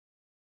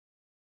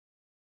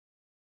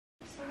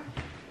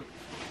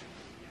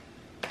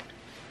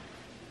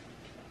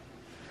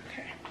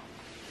Okay.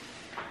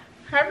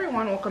 Hi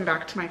everyone, welcome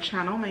back to my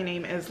channel. My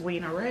name is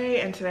Leana Rai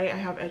and today I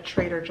have a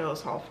Trader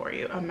Joe's haul for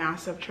you, a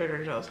massive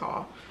Trader Joe's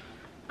haul.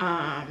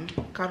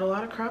 Got a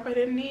lot of crap I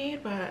didn't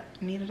need, but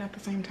needed at the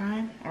same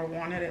time, or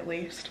wanted at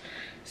least.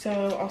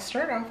 So I'll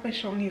start off by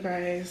showing you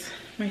guys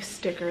my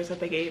stickers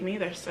that they gave me.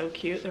 They're so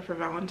cute. They're for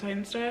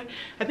Valentine's Day.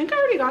 I think I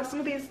already got some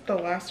of these the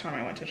last time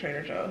I went to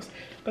Trader Joe's,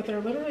 but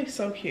they're literally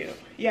so cute.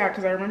 Yeah,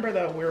 because I remember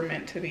the "We're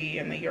Meant to Be"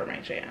 and the "You're My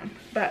Jam."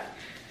 But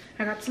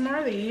I got some more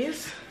of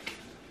these.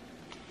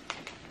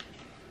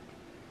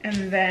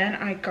 And then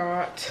I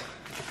got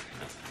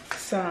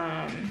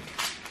some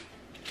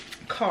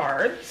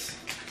cards,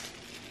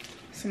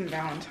 some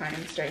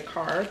Valentine's Day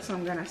cards. So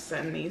I'm gonna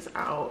send these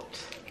out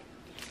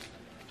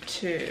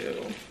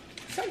to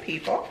some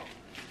people.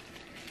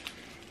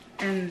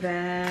 And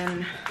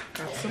then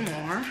got some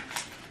more.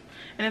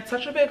 And it's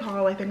such a big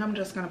haul, I think I'm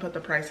just gonna put the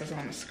prices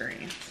on the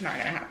screen. It's not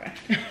gonna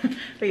happen.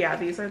 But yeah,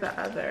 these are the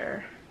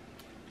other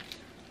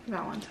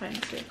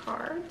Valentine's Day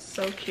cards.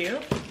 So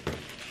cute.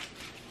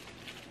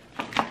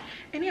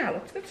 And yeah,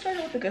 let's get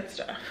started with the good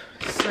stuff.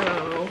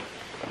 So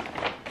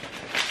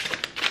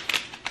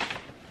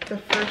the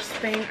first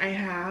thing I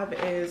have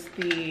is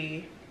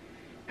the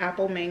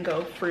apple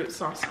mango fruit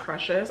sauce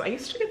crushes. I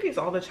used to get these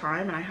all the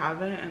time and I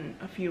haven't in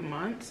a few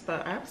months,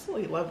 but I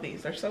absolutely love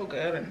these. They're so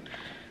good and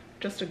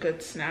just a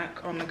good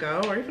snack on the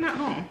go or even at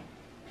home.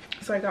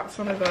 So I got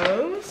some of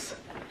those.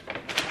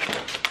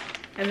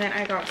 And then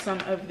I got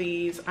some of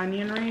these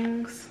onion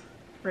rings.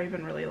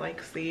 Raven really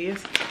likes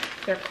these.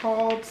 They're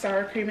called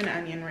sour cream and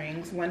onion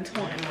rings,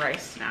 lentil and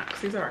rice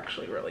snacks. These are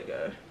actually really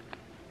good.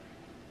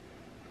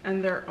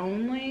 And they're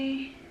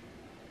only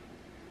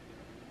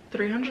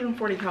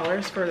 340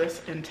 calories for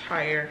this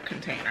entire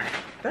container.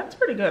 That's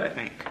pretty good, I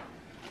think.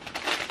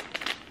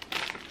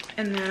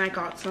 And then I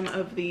got some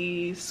of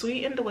these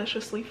sweet and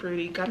deliciously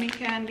fruity gummy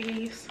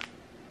candies.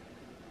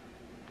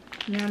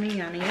 Yummy,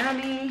 yummy,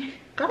 yummy.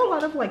 Got a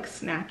lot of like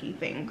snacky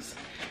things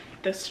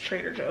this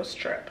Trader Joe's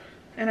trip.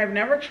 And I've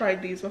never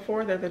tried these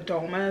before. They're the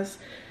Doma's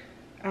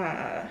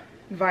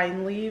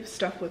vine leaves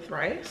stuffed with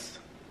rice.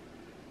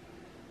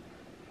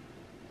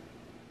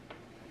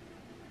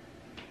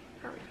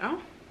 There we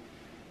go.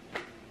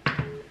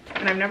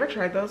 And I've never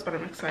tried those, but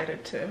I'm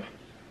excited to.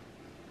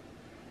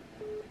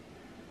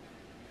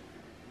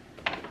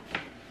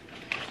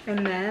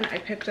 And then I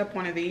picked up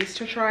one of these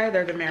to try.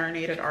 They're the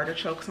marinated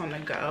artichokes on the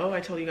go.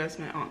 I told you guys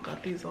my aunt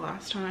got these the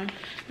last time.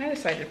 And I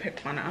decided to pick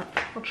one up.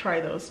 I'll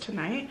try those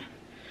tonight.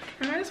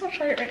 I might as well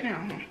try it right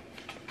now.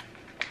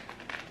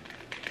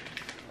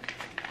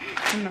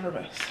 I'm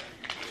nervous.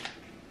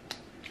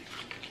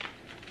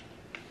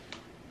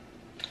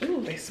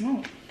 Ooh, they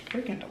smell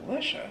freaking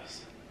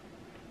delicious.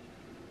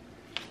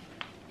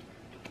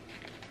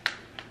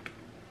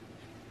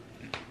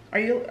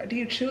 Do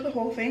you chew the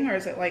whole thing, or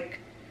is it like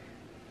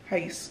how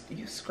you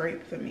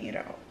scrape the meat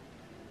out?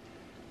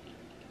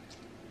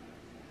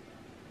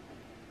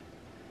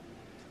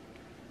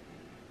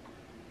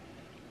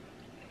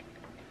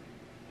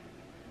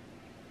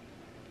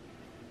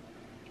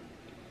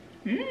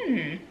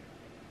 Mmm.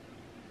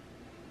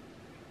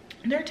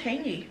 They're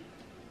tangy.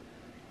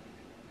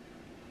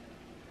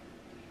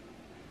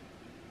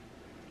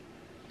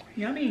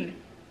 Yummy.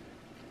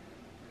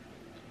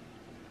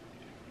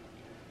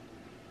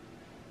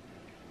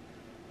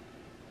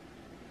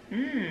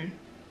 Mmm.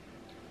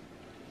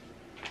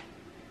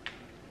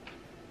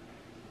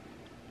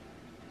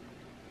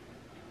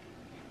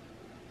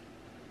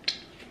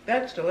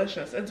 That's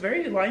delicious. It's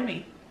very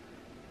limey.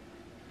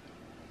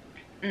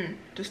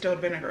 Distilled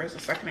vinegar is the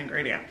second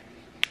ingredient.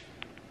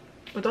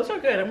 But those are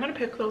good. I'm gonna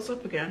pick those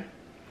up again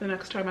the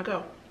next time I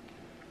go.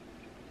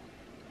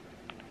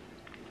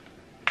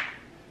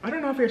 I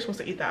don't know if you're supposed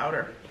to eat the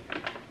outer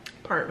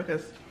part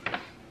because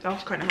that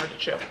was kind of hard to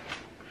chew.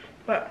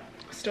 But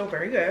still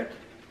very good.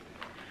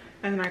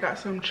 And then I got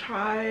some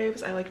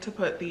chives. I like to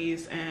put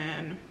these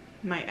in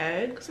my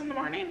eggs in the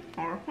morning,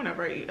 or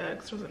whenever I eat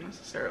eggs. Doesn't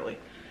necessarily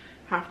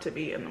have to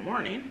be in the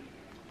morning.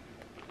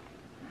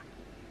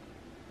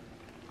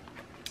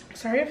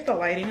 Sorry if the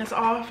lighting is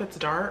off, it's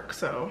dark,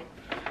 so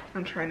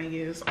I'm trying to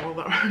use all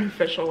the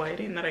artificial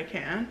lighting that I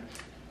can.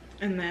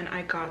 And then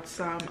I got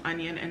some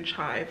onion and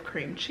chive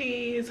cream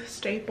cheese,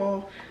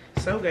 staple,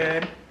 so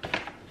good.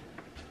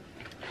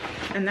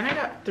 And then I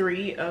got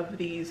 3 of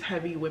these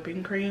heavy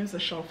whipping creams, the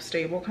shelf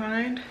stable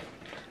kind.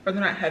 Or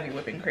they're not heavy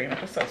whipping cream, it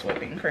just says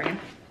whipping cream.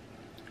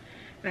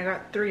 And I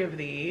got 3 of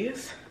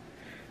these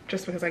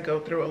just because I go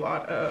through a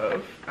lot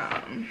of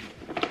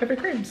heavy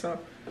cream, so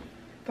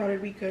thought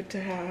it'd be good to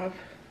have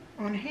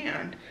on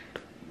hand.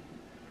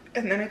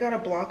 And then I got a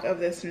block of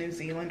this New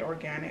Zealand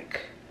organic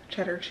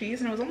cheddar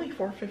cheese, and it was only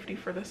 $4.50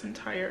 for this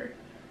entire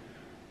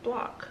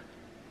block.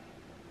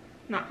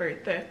 Not very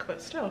thick,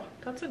 but still,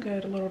 that's a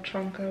good little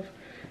chunk of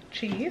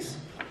cheese.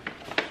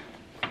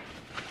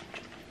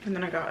 And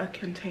then I got a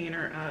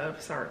container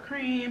of sour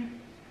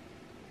cream.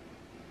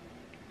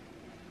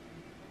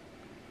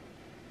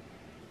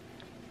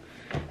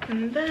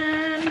 And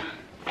then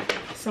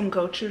some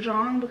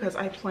gochujang because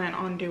I plan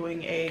on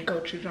doing a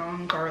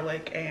gochujang,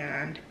 garlic,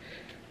 and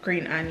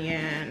green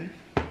onion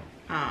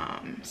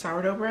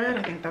sourdough bread.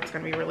 I think that's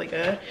gonna be really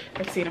good.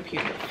 I've seen a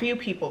few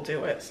people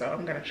do it, so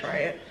I'm gonna try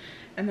it.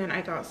 And then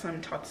I got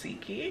some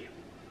tzatziki,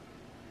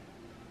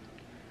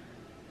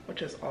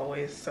 which is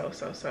always so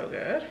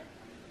good.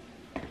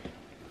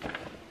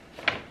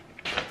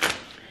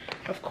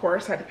 Of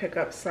course, I had to pick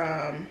up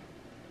some,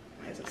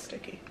 why is it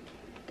sticky?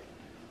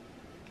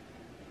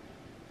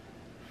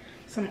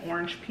 Some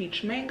orange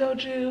peach mango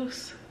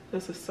juice.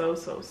 This is so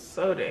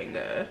dang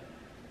good.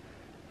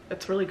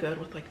 It's really good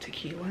with like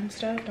tequila and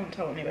stuff. Don't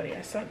tell anybody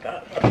I said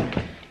that,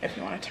 but if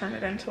you want to turn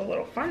it into a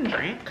little fun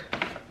drink,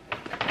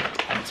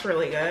 it's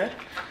really good.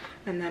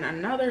 And then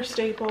another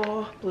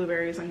staple,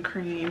 blueberries and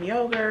cream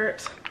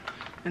yogurt,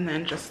 and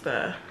then just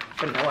the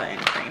vanilla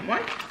and cream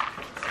one.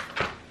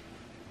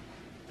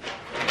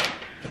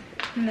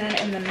 And then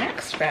in the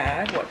next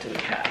bag, what do we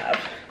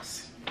have?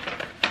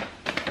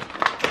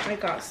 I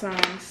got some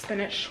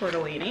spinach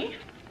tortellini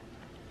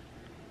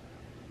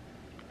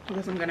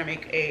because I'm gonna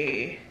make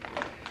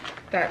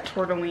that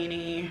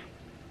tortellini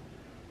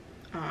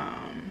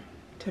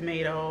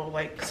tomato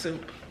like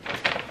soup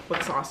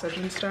with sausage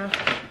and stuff.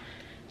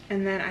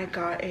 And then I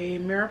got a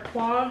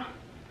mirepoix,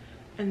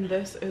 and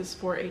this is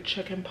for a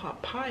chicken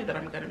pot pie that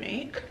I'm gonna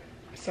make.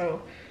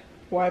 So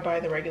why buy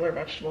the regular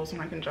vegetables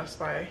when I can just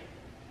buy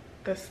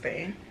this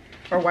thing?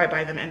 Or why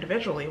buy them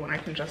individually when I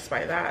can just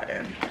buy that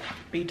and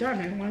be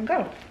done in one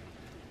go?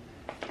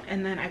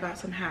 And then I got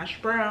some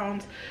hash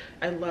browns.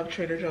 I love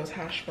Trader Joe's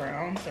hash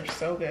browns. They're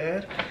so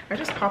good. I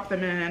just pop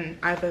them in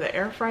either the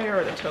air fryer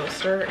or the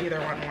toaster. Either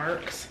one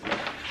works.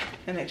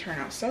 And they turn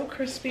out so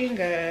crispy and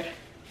good.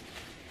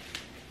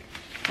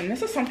 And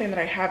this is something that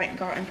I haven't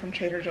gotten from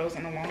Trader Joe's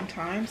in a long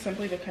time,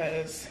 simply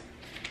because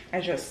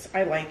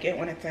I like it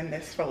when it's in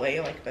this fillet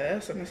like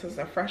this. And this is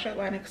the fresh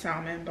Atlantic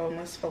salmon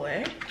boneless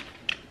fillet.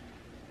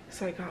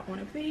 So I got one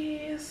of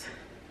these.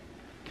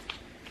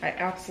 I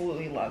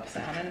absolutely love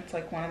salmon. It's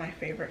like one of my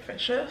favorite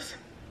fishes.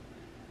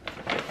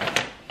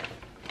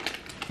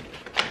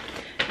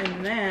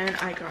 And then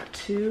I got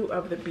 2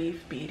 of the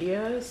beef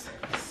birrias.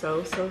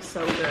 So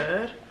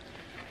good.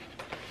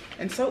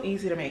 And so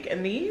easy to make.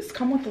 And these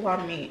come with a lot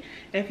of meat.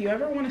 And if you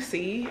ever want to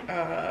see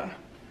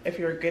if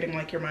you're getting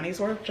like your money's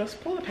worth, just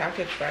pull the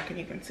package back and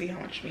you can see how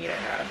much meat it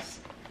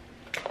has.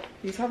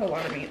 These have a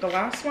lot of meat. The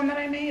last one that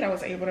I made, I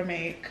was able to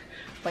make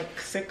like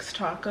 6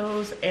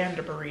 tacos and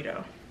a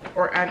burrito.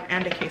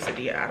 And a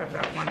quesadilla out of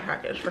that one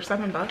package for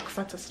 $7.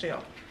 That's a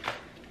steal.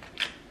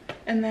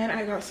 And then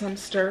I got some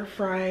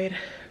stir-fried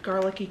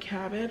garlicky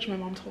cabbage. My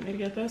mom told me to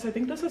get this. I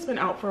think this has been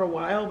out for a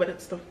while, but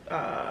it's the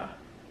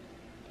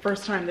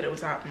first time that it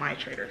was at my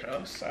Trader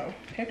Joe's, so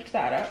picked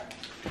that up.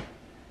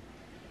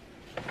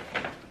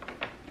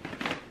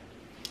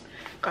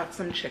 Got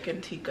some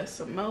chicken tikka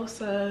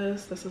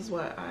samosas. This is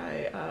what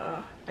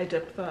I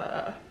dipped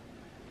the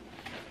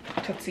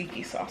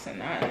tzatziki sauce in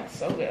that, and it's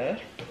so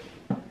good.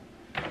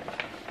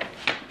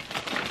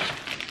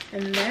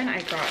 And then I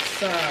got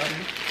some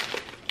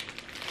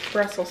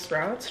Brussels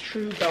sprouts,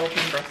 true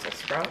Belgian Brussels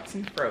sprouts,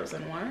 and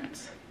frozen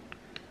ones.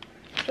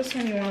 Just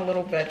when you want a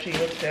little veggie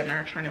with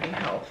dinner, trying to be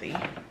healthy.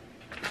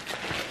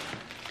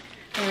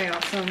 And I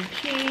got some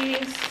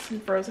peas, some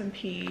frozen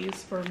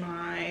peas for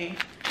my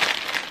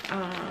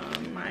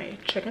my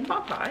chicken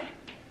pot pie.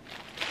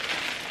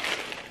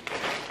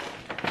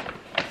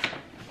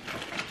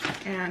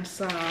 And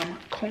some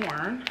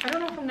corn. I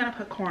don't know if I'm gonna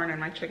put corn in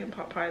my chicken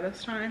pot pie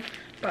this time,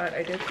 but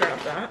I did grab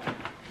that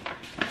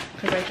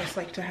because I just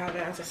like to have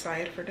it as a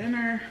side for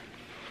dinner.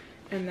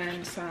 And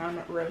then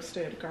some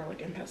roasted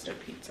garlic and pesto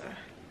pizza.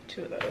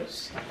 2 of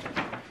those.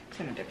 It's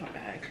in a different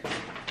bag.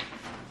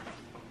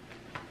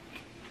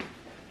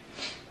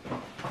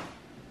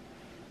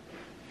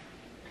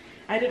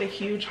 I did a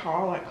huge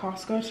haul at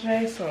Costco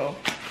today, so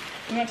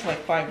we went to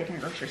like 5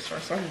 different grocery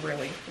stores, so I'm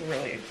really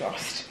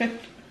exhausted.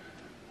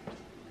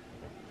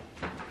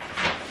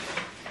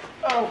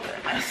 Oh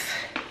goodness.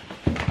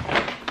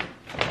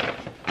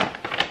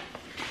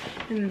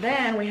 And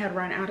then we had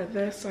run out of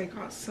this, so I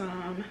got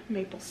some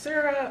maple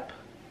syrup.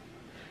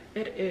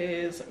 It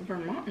is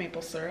Vermont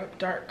maple syrup,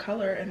 dark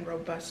color and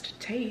robust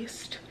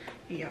taste.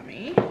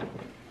 Yummy.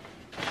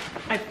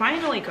 I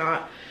finally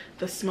got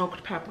the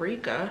smoked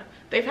paprika.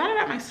 They've had it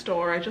at my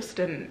store. I just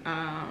didn't,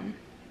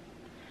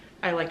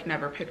 I like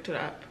never picked it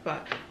up,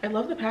 but I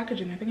love the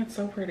packaging. I think it's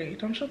so pretty.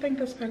 Don't you think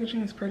this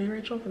packaging is pretty,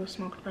 Rachel, for the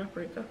smoked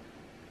paprika?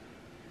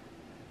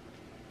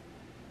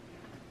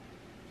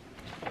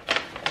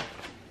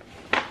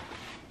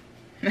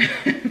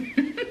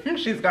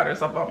 She's got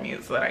herself on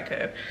mute so that I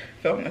could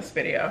film this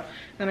video.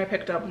 Then I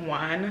picked up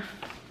 1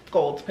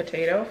 gold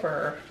potato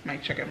for my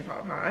chicken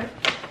pot pie.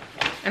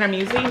 And I'm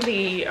using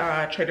the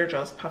Trader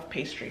Joe's puff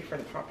pastry for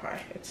the pot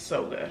pie. It's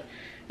so good.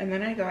 And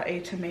then I got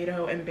a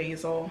tomato and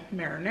basil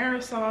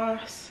marinara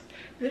sauce.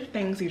 These are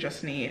things you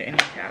just need in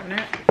your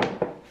cabinet.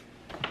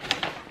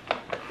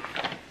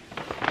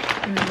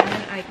 And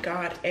then I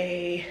got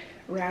a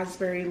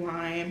raspberry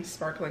lime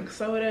sparkling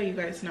soda. You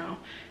guys know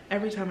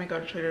every time I go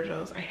to Trader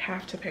Joe's, I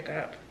have to pick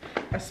up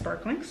a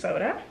sparkling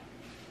soda.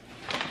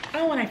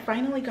 Oh, and I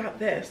finally got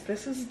this.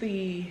 This is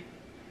the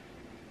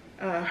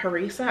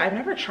harissa. I've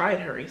never tried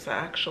harissa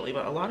actually,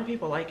 but a lot of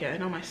people like it. I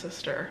know my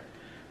sister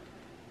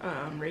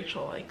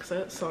Rachel likes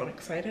it, so I'm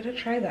excited to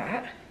try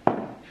that.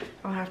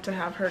 I'll have to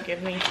have her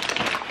give me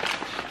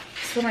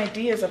some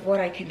ideas of what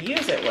I can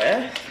use it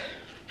with.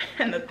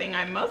 And the thing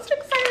I'm most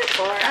excited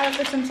for out of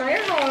this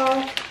entire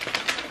haul,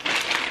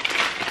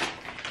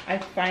 I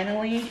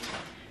finally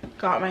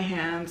got my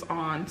hands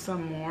on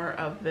some more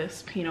of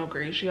this Pinot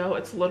Grigio.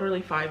 It's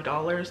literally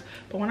 $5,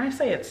 but when I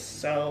say it's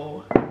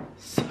so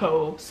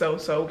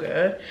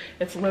good,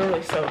 it's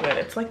literally so good.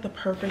 It's like the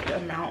perfect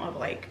amount of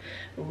like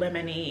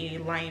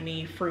lemony,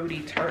 limey,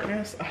 fruity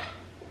tartness. Ugh.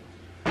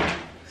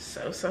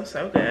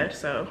 So good.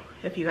 So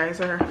if you guys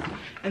are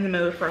in the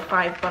mood for a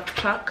 $5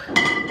 chuck,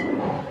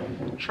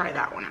 try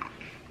that one out.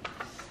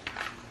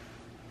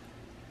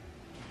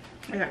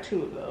 I got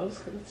 2 of those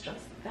because it's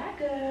just that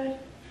good.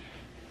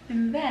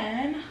 And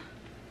then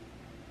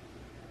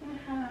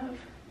I have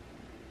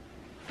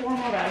 4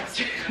 more bags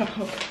to go.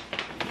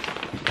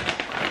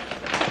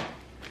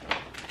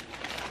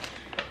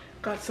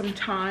 Got some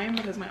thyme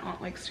because my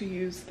aunt likes to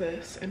use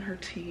this in her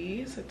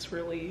teas. It's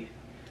really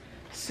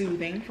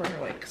soothing for her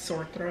like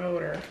sore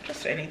throat or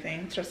just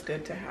anything. It's just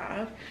good to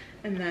have.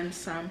 And then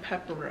some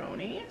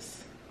pepperonis.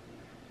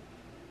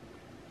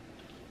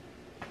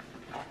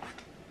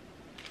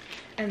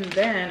 And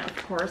then of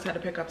course I had to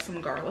pick up some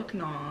garlic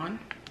naan.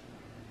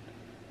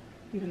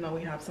 Even though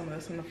we have some of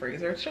this in the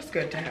freezer, it's just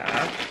good to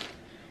have.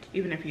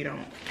 Even if you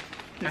don't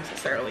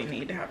necessarily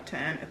need to have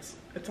 10, it's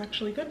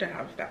actually good to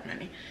have that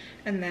many.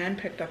 And then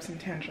picked up some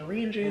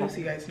tangerine juice.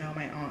 You guys know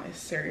my aunt is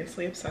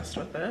seriously obsessed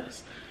with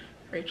this.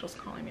 Rachel's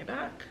calling me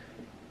back.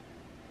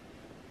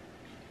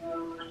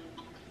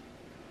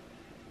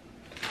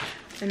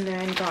 And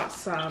then got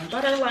some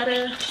butter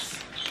lettuce.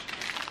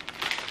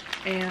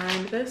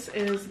 And this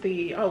is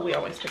the, oh, we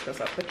always pick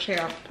this up, the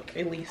Champ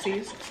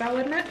Elise's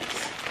salad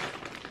mix.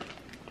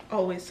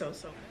 Always so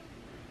good.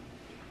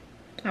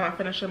 Am I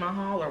finishing my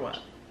haul or what?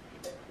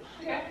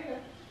 Yeah.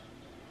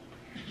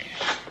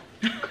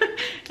 Okay.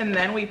 And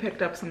then we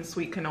picked up some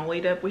sweet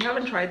cannoli dip. We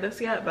haven't tried this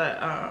yet, but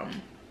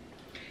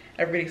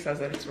everybody says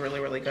that it's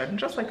really good and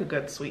just like a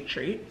good sweet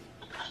treat.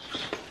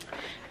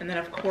 And then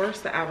of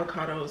course the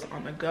avocados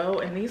on the go,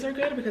 and these are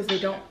good because they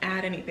don't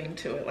add anything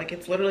to it. Like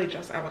it's literally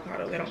just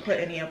avocado. They don't put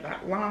any of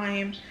that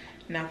lime,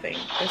 nothing.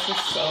 This is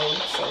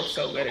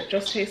so good. It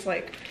just tastes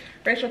like,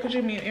 Rachel, could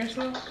you mute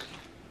yourself?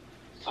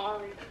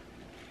 Sorry.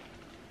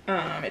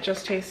 It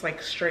just tastes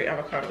like straight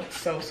avocado. It's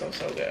so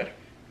good.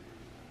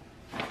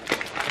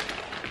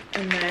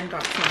 And then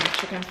got some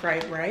chicken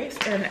fried rice.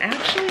 And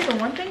actually the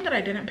one thing that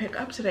I didn't pick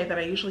up today that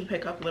I usually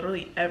pick up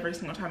literally every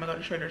single time I go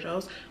to Trader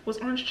Joe's was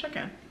orange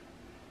chicken.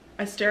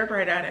 I stared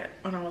right at it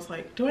and I was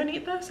like, do I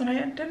need this? And I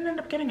didn't end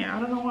up getting it. I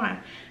don't know why.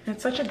 And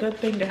it's such a good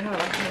thing to have. I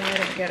don't know why I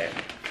didn't get it.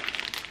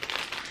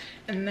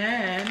 And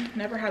then,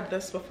 never had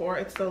this before.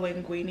 It's the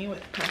linguine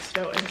with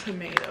pesto and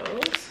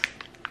tomatoes.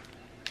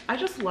 I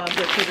just love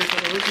that Trader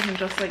Joe's. You can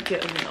just like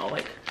get a meal.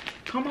 Like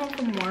come home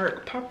from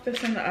work, pop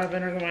this in the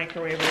oven or the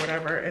microwave or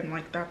whatever, and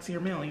like that's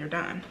your meal. You're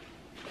done.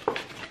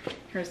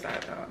 Here's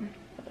that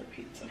other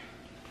pizza.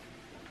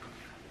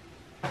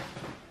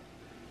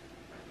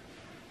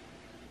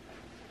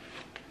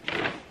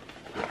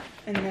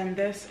 And then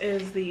this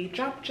is the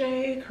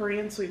japchae,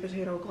 Korean sweet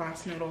potato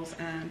glass noodles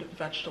and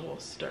vegetable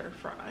stir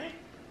fry.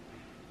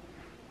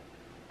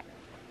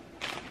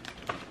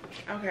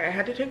 Okay, I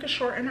had to take a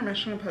short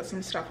intermission and put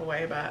some stuff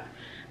away, but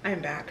I'm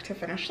back to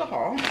finish the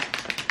haul.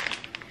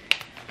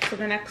 So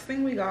the next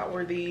thing we got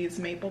were these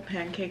maple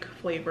pancake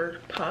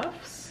flavored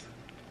puffs.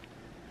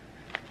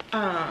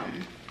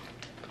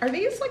 Are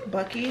these like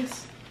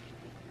Buc-ee's?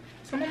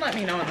 Someone let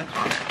me know in the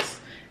comments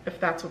if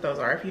that's what those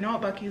are. If you know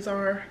what Buc-ee's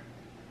are,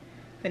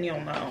 then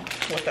you'll know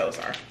what those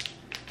are.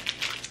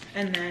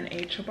 And then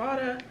a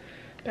ciabatta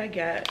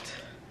baguette.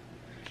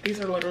 These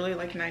are literally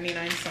like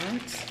 99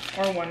 cents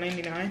or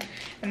 $1.99,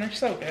 and they're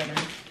so good and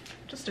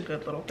just a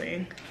good little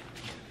thing.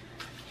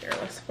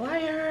 Fearless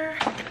flyer.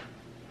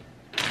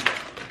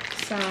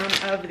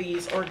 Some of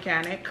these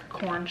organic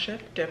corn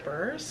chip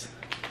dippers.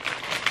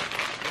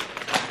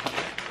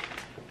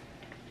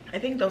 I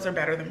think those are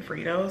better than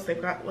Fritos.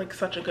 They've got like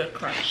such a good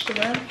crunch to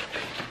them.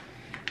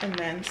 And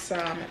then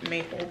some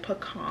maple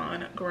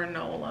pecan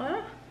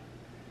granola.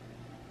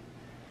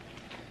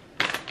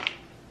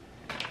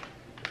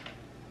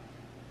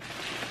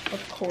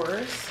 Of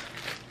course,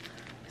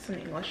 some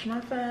English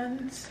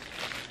muffins.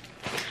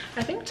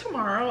 I think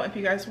tomorrow, if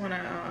you guys want to,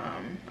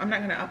 I'm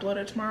not going to upload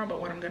it tomorrow,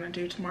 but what I'm going to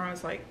do tomorrow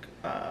is like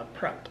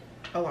prep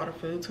a lot of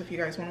food. So if you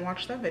guys want to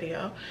watch that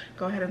video,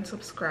 go ahead and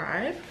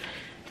subscribe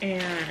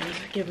and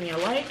give me a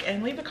like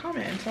and leave a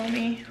comment and tell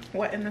me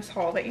what in this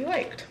haul that you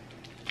liked.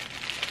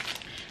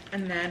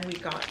 And then we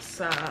got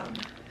some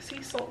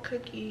sea salt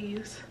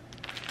cookies.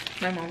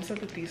 My mom said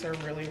that these are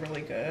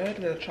really good.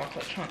 They're the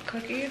chocolate chunk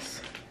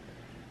cookies.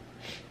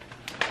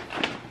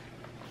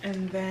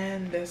 And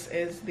then this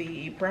is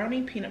the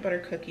brownie peanut butter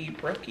cookie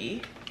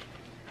brookie.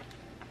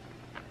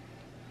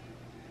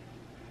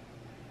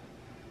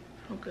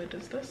 How good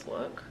does this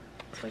look?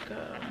 It's like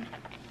a,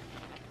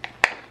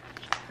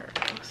 there it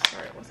goes.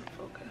 Sorry, it wasn't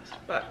focused,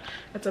 but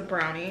it's a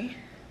brownie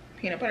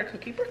peanut butter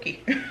cookie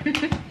brookie.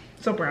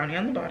 So brownie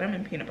on the bottom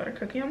and peanut butter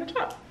cookie on the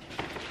top.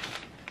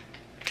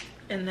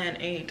 And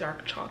then a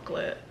dark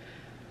chocolate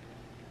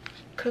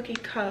cookie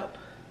cup.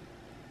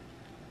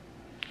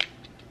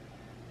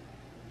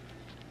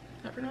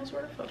 Never knows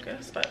where to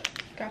focus, but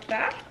got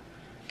that.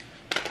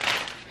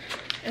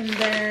 And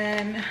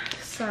then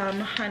some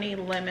honey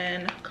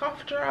lemon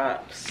cough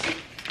drops,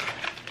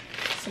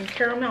 some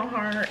caramel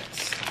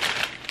hearts,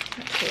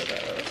 2 of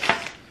those.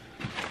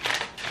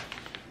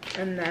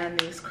 And then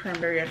these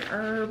cranberry and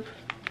herb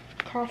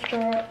cough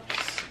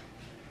drops.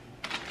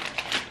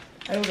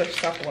 Those are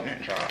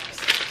supplement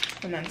drops.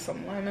 And then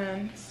some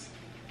lemons.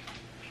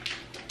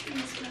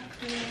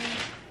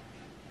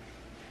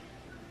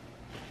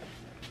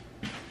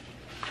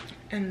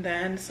 And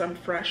then some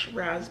fresh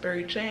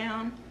raspberry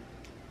jam.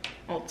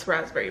 Well, it's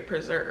raspberry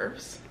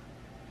preserves.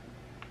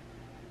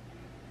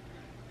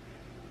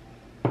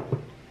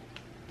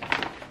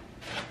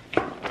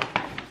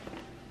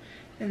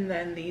 And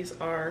then these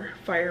are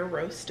fire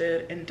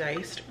roasted and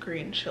diced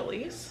green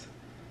chilies.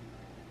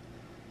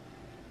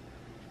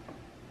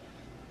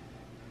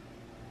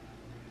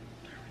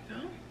 There we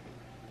go.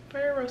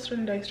 Fire roasted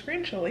and diced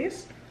green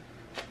chilies.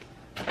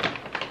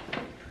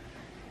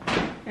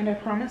 And I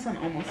promise I'm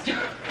almost done.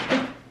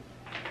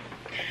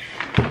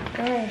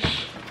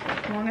 Gosh,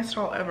 longest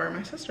haul ever.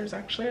 My sister's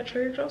actually at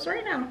Trader Joe's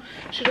right now.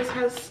 She just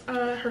has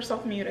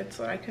herself muted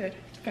so that I could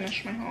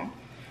finish my haul.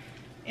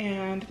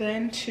 And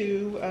then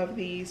 2 of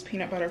these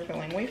peanut butter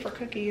filling wafer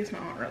cookies. My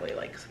aunt really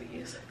likes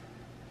these.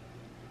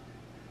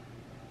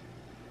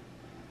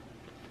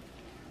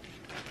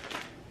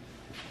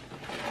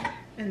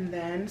 And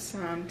then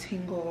some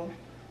Tingle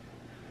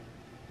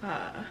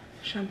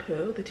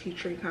shampoo, the tea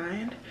tree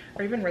kind.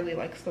 Or even really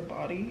likes the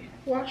body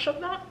wash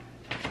of that.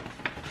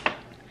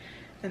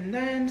 And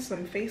then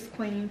some face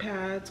cleaning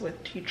pads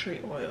with tea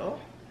tree oil.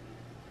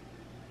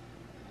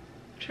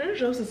 Trader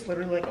Joe's is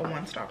literally like a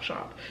one-stop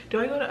shop. Do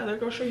I go to other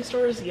grocery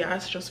stores?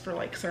 Yes, just for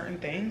like certain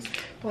things.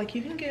 But like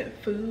you can get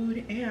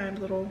food and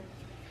little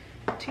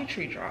tea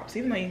tree drops,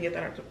 even though you can get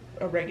that at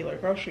a regular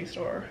grocery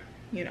store,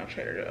 you know,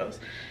 Trader Joe's.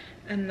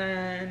 And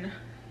then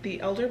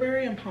the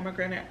elderberry and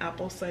pomegranate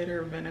apple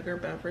cider vinegar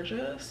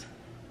beverages.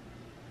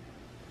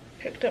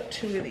 Picked up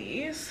 2 of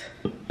these.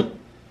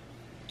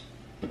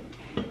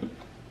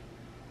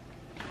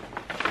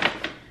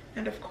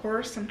 And of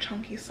course, some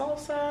chunky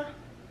salsa.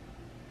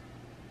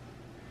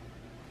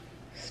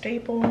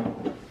 Staple.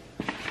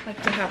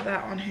 Like to have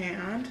that on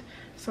hand.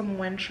 Some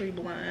Wintry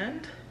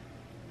blend.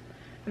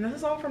 And this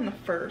is all from the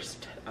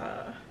first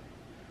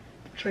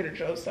Trader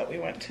Joe's that we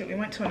went to. We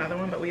went to another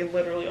one, but we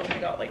literally only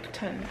got like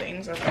 10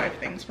 things or 5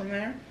 things from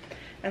there.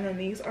 And then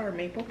these are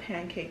maple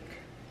pancake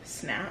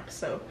snaps.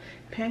 So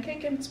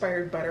pancake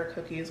inspired butter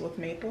cookies with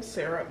maple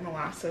syrup,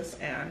 molasses,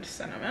 and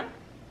cinnamon.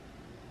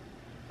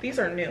 These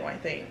are new, I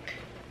think.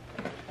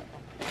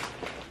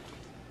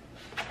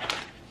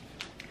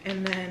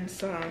 And then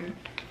some,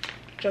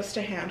 just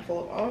a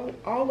handful of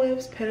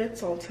olives, pitted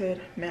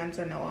salted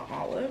manzanilla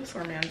olives,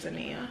 or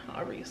manzanilla,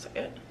 however you say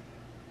it.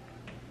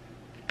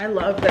 I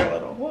love their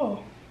little,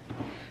 whoa,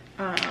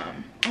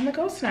 on the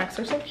go snacks.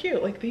 They're so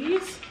cute. Like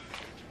these,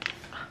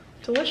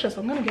 delicious.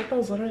 I'm gonna get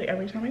those literally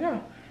every time I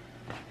go.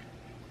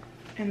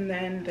 And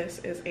then this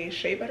is a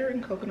shea butter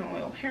and coconut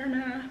oil hair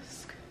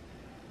mask.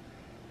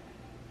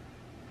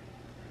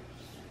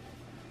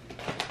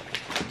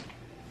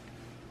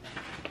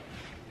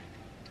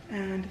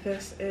 And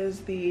this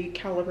is the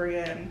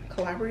Calabrian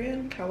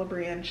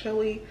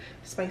chili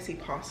spicy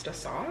pasta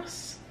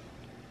sauce.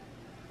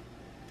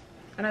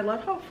 And I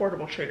love how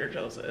affordable Trader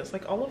Joe's is.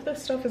 Like all of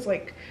this stuff is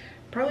like,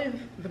 probably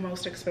the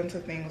most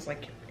expensive thing was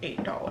like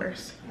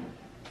 $8.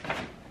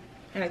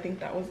 And I think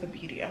that was the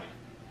Bedia.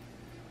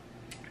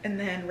 And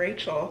then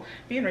Rachel,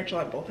 me and Rachel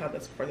have both had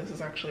this before. This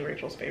is actually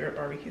Rachel's favorite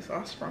barbecue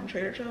sauce from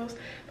Trader Joe's.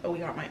 But we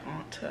got my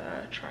aunt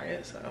to try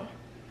it, so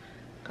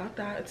got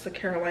that. It's the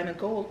Carolina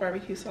Gold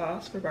barbecue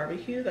sauce for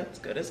barbecue that's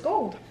good as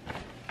gold.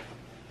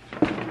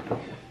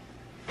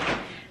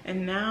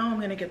 And now I'm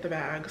gonna get the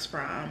bags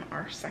from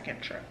our second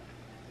trip.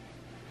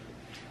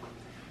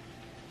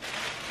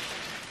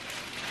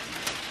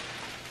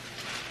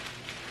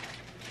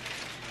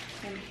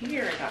 And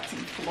here I got some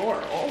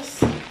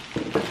florals.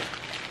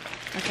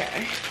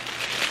 Okay,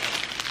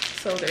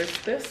 so there's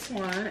this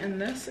one, and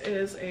this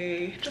is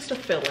just a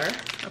filler,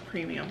 a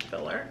premium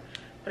filler,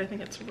 but I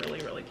think it's really,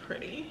 really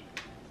pretty.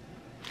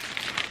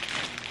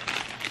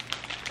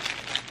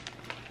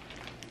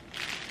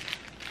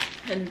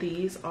 And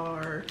these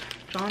are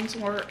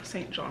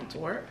St. John's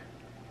wort.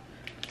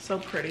 So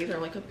pretty. They're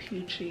like a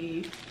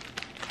peachy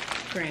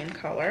green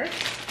color.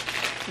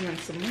 And then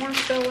some more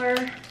filler.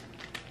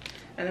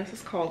 And this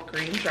is called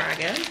Green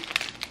Dragon.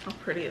 How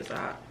pretty is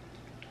that?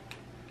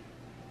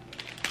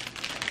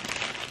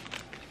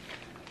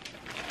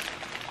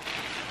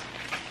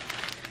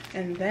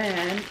 And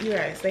then, you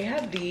guys, they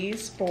had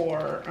these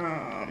for,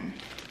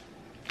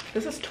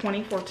 this is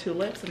 24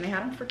 tulips, and they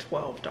had them for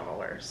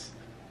 $12.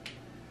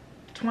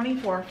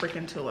 24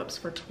 freaking tulips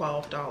for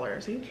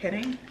 $12. Are you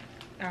kidding?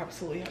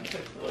 Absolutely have to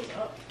pick those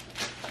up.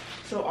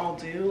 So I'll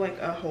do like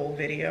a whole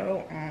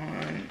video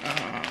on,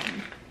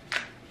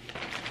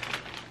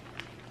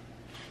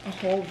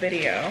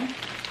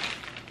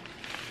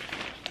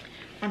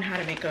 how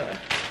to make a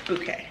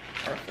bouquet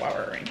or a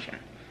flower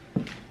arrangement.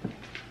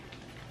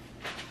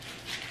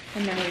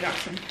 And then we got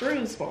some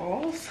fruit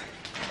balls.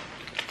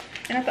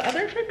 And at the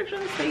other Trader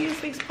Joe's, they use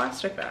these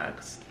plastic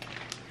bags.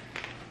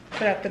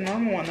 But at the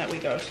normal one that we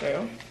go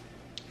to,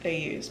 they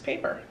use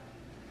paper.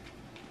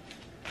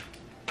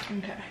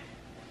 Okay.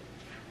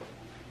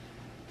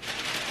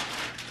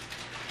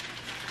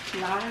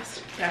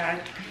 Last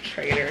bag from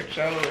Trader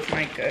Joe's,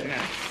 my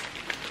goodness.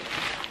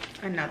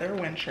 Another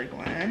winter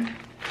blend.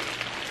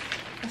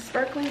 A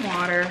sparkling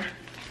water.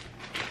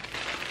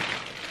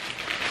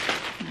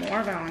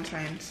 More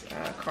Valentine's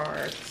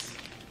cards.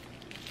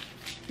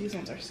 These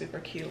ones are super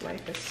cute.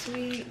 Life is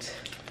sweet.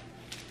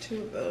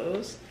 2 of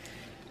those.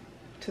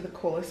 To the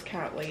coolest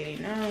cat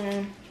lady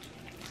known.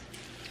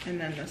 And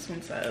then this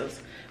one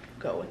says,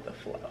 go with the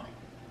flow.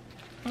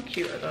 How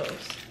cute are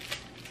those?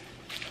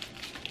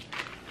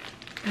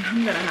 And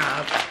I'm gonna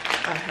have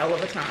a hell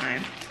of a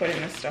time putting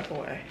this stuff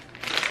away.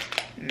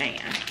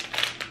 Man.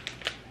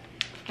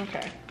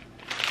 Okay.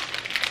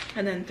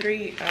 And then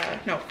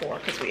 4,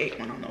 because we ate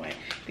one on the way.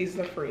 These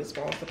are the fruit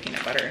balls, the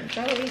peanut butter and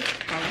jelly.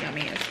 How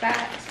yummy is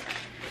that?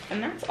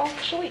 And that's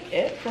actually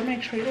it for my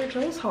Trader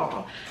Joe's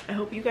haul. I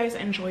hope you guys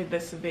enjoyed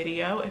this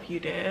video. If you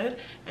did,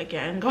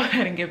 again, go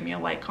ahead and give me a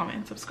like, comment,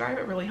 and subscribe.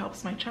 It really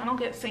helps my channel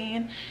get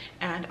seen.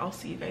 And I'll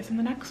see you guys in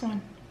the next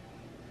one.